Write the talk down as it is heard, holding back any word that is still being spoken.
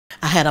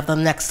Ahead of the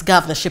next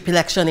governorship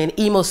election in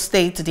Imo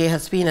State, there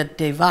has been a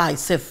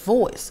divisive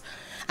voice,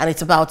 and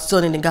it's about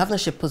zoning the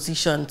governorship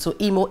position to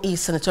Imo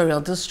East Senatorial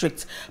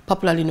District,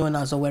 popularly known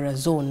as Owerri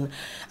Zone.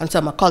 And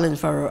some are calling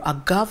for a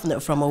governor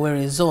from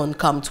Owerri Zone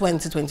come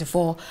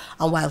 2024,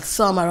 and while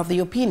some are of the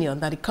opinion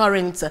that the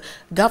current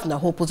governor,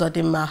 Hope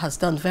Uzodimma, has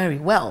done very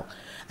well,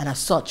 and as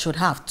such should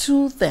have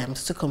 2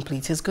 terms to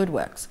complete his good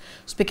works.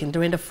 Speaking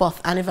during the 4th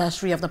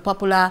anniversary of the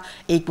popular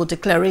Igbo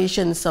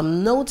declaration,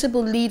 some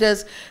notable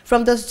leaders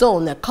from the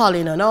zone are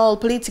calling on all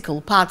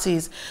political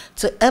parties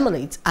to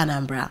emulate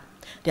Anambra.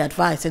 They're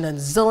advising on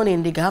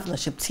zoning the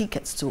governorship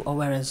tickets to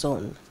Owerri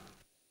Zone.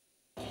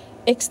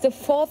 It's the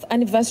 4th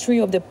anniversary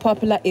of the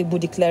popular Igbo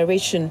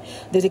declaration,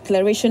 the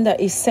declaration that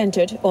is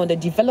centered on the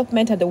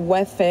development and the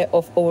welfare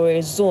of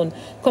Owerri Zone,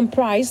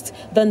 comprised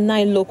the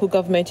 9 local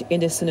governments in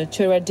the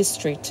senatorial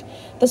district.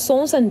 The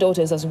sons and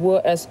daughters, as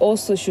well as all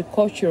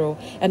socio-cultural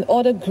and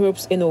other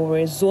groups in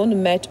Owerri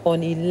Zone, met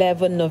on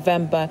 11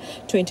 November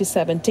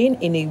 2017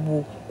 in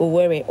Igbo,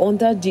 Owerri,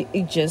 under the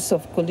aegis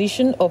of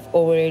Coalition of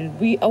Owerri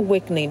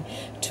Reawakening,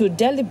 to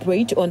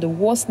deliberate on the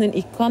worsening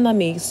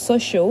economic,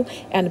 social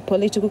and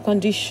political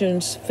conditions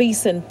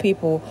facing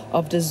people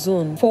of the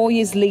zone. 4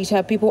 years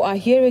later, people are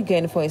here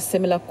again for a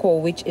similar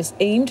call, which is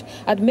aimed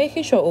at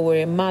making sure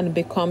Owerri man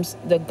becomes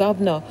the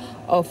governor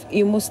of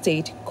Imo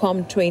State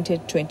come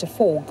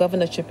 2024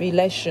 governorship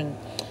election.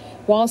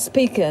 While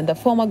speaking, the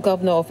former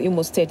governor of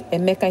Imo State,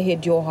 Emeka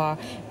Hedioha,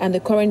 and the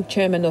current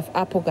chairman of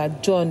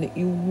APOGA, John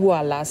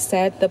Iwuala,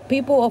 said the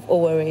people of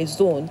Owerri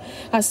Zone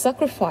have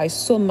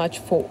sacrificed so much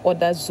for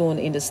other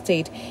zones in the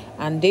state,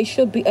 and they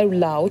should be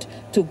allowed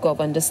to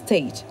govern the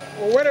state.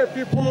 Owerri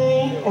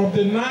people of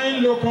the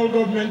 9 local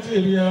government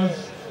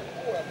areas,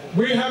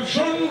 we have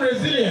shown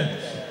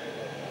resilience,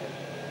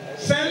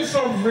 sense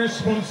of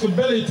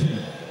responsibility,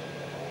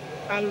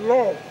 and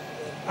love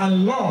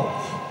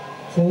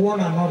for one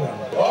another.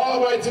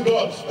 Almighty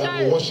God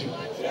that we worship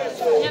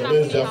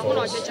remains there for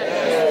us.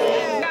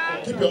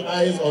 Keep your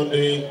eyes on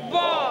the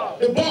ball.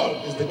 The ball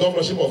is the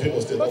governorship of Imo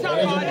State.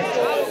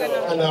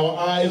 And our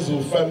eyes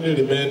will firmly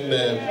remain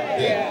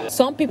there.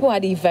 Some people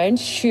at the event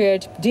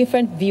shared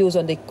different views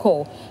on the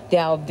call. They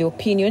are of the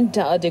opinion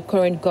that the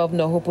current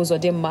governor, Hope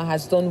Uzodimma,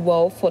 has done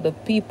well for the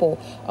people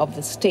of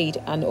the state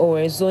and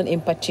Owerri Zone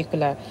in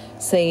particular,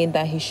 saying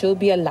that he should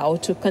be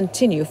allowed to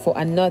continue for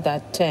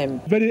another term.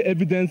 Very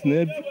evident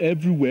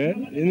everywhere,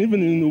 and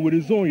even in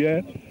Owerri Zone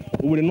here,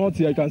 Owerri North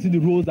here, you can see the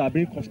roads are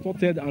being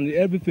constructed and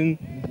everything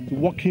is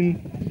working.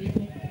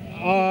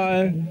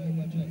 For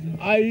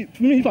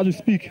me, if I should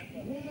speak,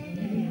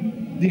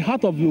 the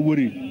heart of the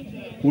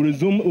Owerri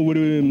Zone,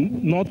 Owerri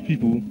North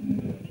people,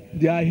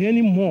 they are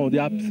hearing more. They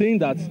are saying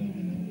that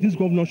this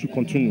governor should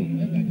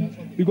continue,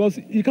 because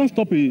you can't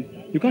stop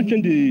you can't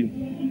change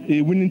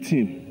a winning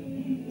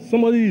team.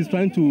 Somebody is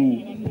trying to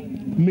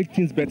make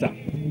things better.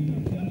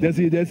 There's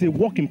a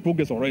work in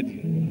progress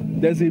already.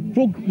 There's a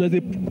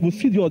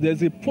procedure.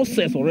 There's a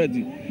process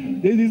already.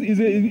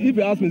 If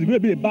you ask me, it's going to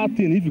be a bad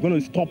thing if you're going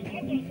to stop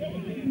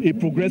a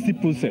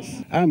progressive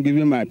process. I'm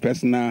giving my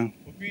personal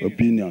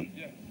opinion.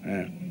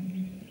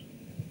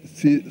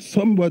 See,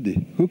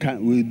 somebody who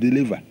will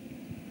deliver.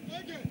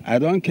 I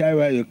don't care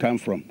where you come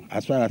from,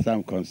 as far as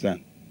I'm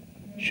concerned,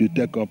 should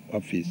take up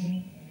office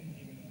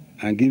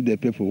and give the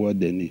people what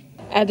they need.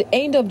 At the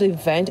end of the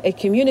event, a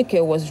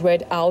communique was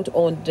read out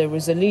on the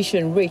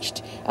resolution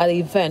reached at the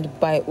event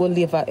by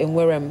Oliver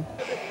Enwerem.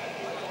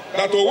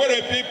 That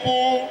Owerri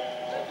people,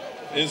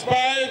 in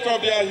spite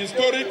of their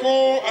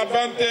historical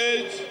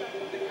advantage,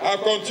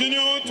 have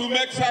continued to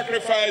make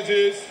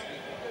sacrifices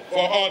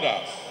for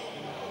others.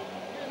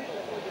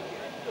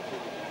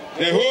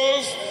 The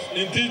host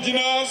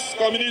indigenous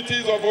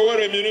communities of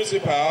Owerri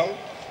Municipal,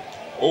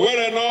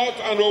 Owerri North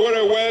and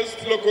Owerri West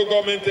local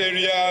government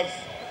areas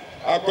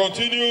have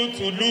continued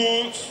to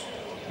lose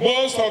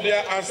most of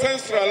their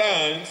ancestral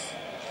lands,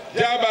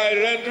 thereby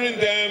rendering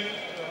them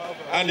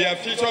and their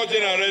future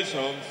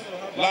generations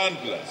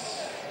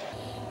landless.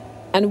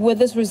 And with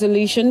this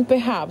resolution,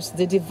 perhaps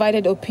the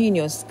divided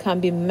opinions can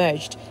be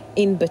merged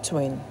in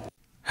between.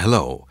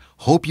 Hello.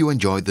 Hope you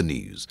enjoyed the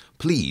news.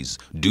 Please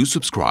do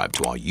subscribe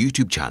to our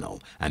YouTube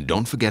channel and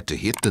don't forget to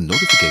hit the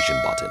notification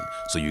button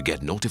so you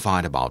get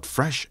notified about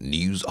fresh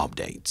news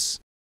updates.